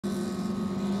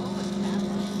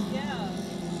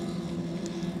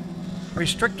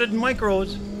Restricted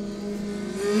micros.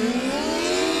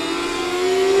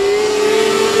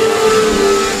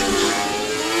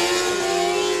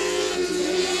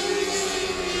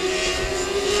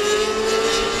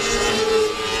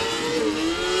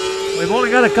 We've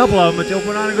only got a couple of them, but they'll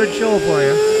put on a good show for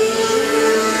you.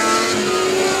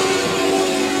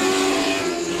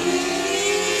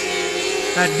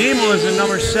 That Demo is in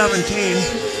number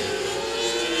 17.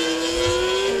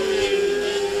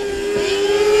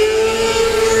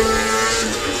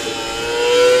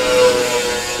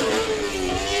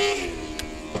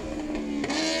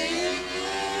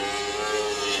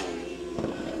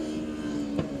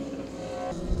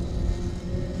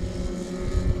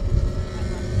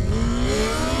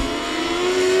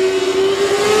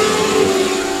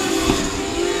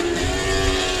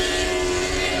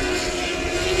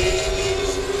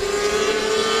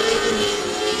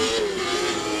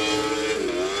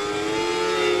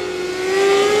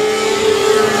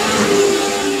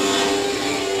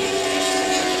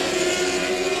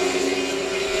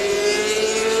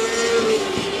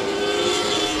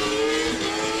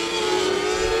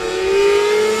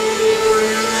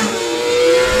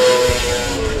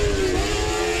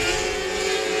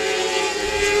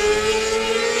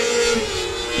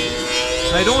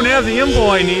 I don't have the info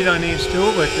I need on these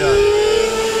two, but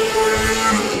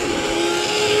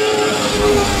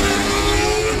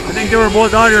I think they were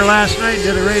both out here last night and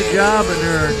did a great job, and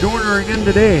they're doing her again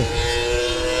today.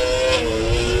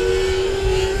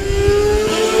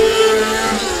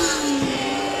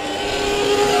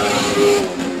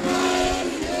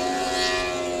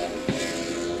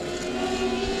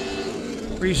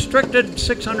 Restricted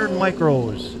 600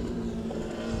 micros.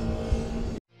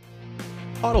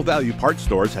 Auto Value Parts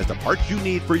Stores has the parts you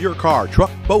need for your car, truck,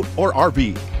 boat, or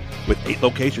RV. With 8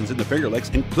 locations in the Finger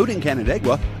Lakes, including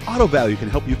Canandaigua, Auto Value can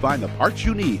help you find the parts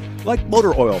you need, like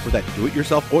motor oil for that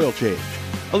do-it-yourself oil change,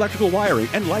 electrical wiring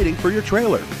and lighting for your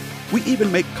trailer. We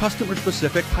even make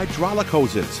customer-specific hydraulic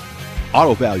hoses.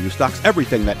 Auto Value stocks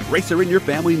everything that racer in your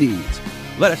family needs.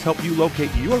 Let us help you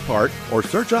locate your part or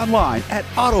search online at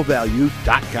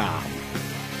autovalue.com.